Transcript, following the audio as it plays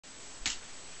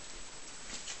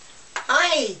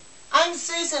Hey, I'm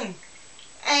Susan,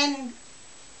 and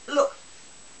look,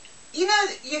 you know,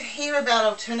 you hear about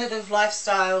alternative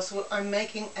lifestyles. Well, I'm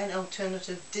making an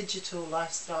alternative digital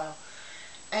lifestyle,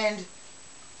 and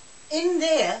in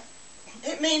there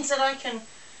it means that I can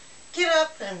get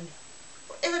up and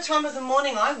whatever time of the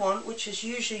morning I want, which is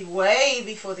usually way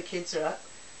before the kids are up,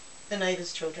 the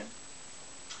neighbours' children,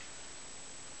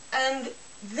 and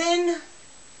then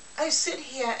I sit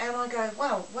here and I go,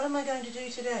 wow, what am I going to do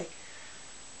today?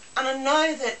 And I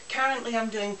know that currently I'm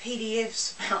doing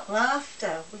PDFs about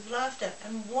laughter, with laughter.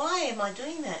 And why am I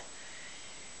doing that?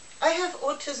 I have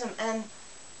autism, and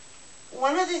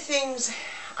one of the things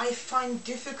I find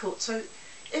difficult, so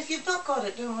if you've not got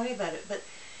it, don't worry about it, but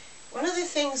one of the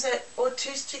things that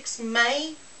autistics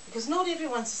may, because not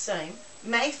everyone's the same,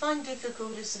 may find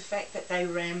difficult is the fact that they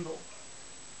ramble.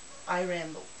 I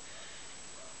ramble.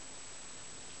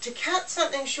 To cut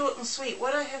something short and sweet,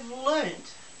 what I have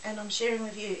learned, and I'm sharing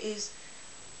with you, is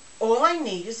all I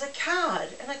need is a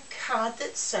card, and a card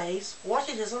that says what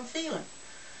it is I'm feeling.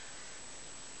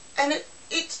 And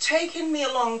it's taken me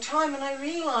a long time, and I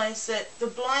realise that the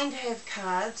blind have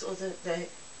cards, or the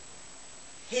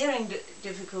hearing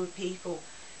difficult people,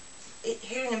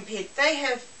 hearing impaired, they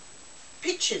have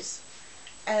pictures,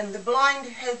 and the blind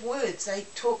have words, they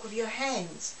talk with your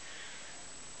hands.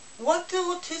 What do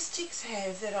autistics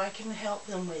have that I can help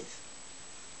them with?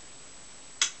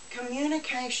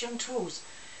 Communication tools,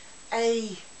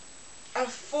 a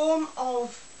form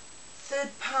of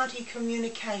third-party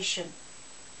communication.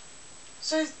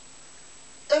 So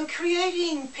I'm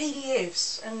creating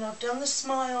PDFs, and I've done the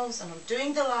smiles, and I'm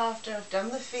doing the laughter, I've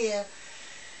done the fear,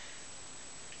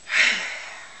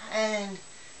 and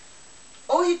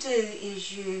all you do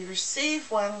is you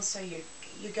receive one, so you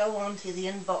go on to the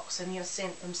inbox and you're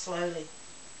sent them slowly.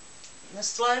 And the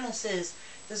slowness is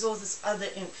there's all this other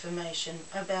information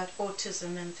about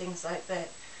autism and things like that.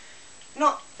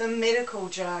 Not the medical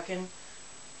jargon.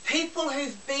 People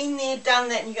who've been there, done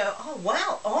that, and you go, oh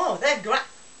wow, oh they're great.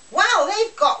 Wow,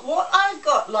 they've got what I've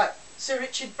got, like Sir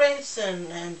Richard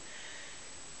Branson and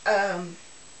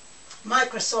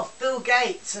Microsoft, Bill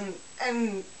Gates,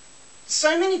 and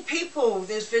so many people.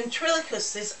 There's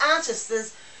ventriloquists, there's artists,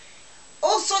 there's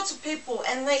all sorts of people,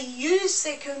 and they use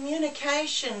their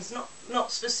communications,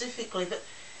 not specifically, but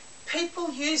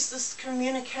people use this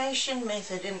communication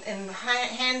method in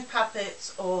hand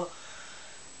puppets, or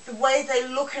the way they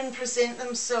look and present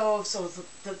themselves, or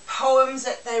the poems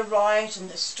that they write and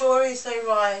the stories they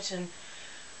write, and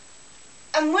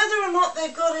whether or not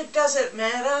they've got it doesn't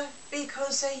matter,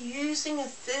 because they're using a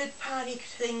third-party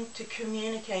thing to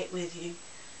communicate with you.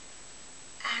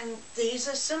 And these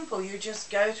are simple. You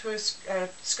just go to a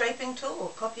scraping tool or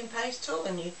copy and paste tool,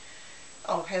 and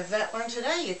I'll have that one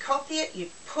today. You copy it,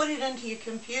 you put it into your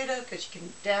computer, because you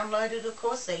can download it, of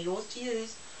course, they're yours to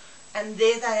use, and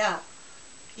there they are.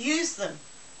 Use them.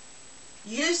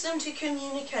 Use them to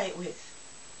communicate with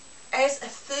as a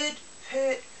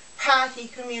third-party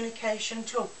communication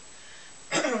tool.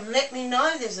 Let me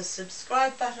know. There's a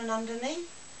subscribe button underneath,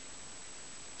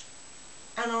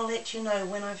 and I'll let you know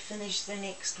when I finish the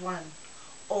next one,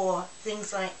 or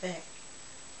things like that.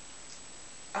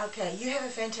 Okay, you have a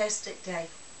fantastic day.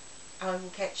 I will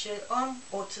catch you on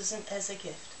Autism as a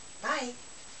Gift. Bye.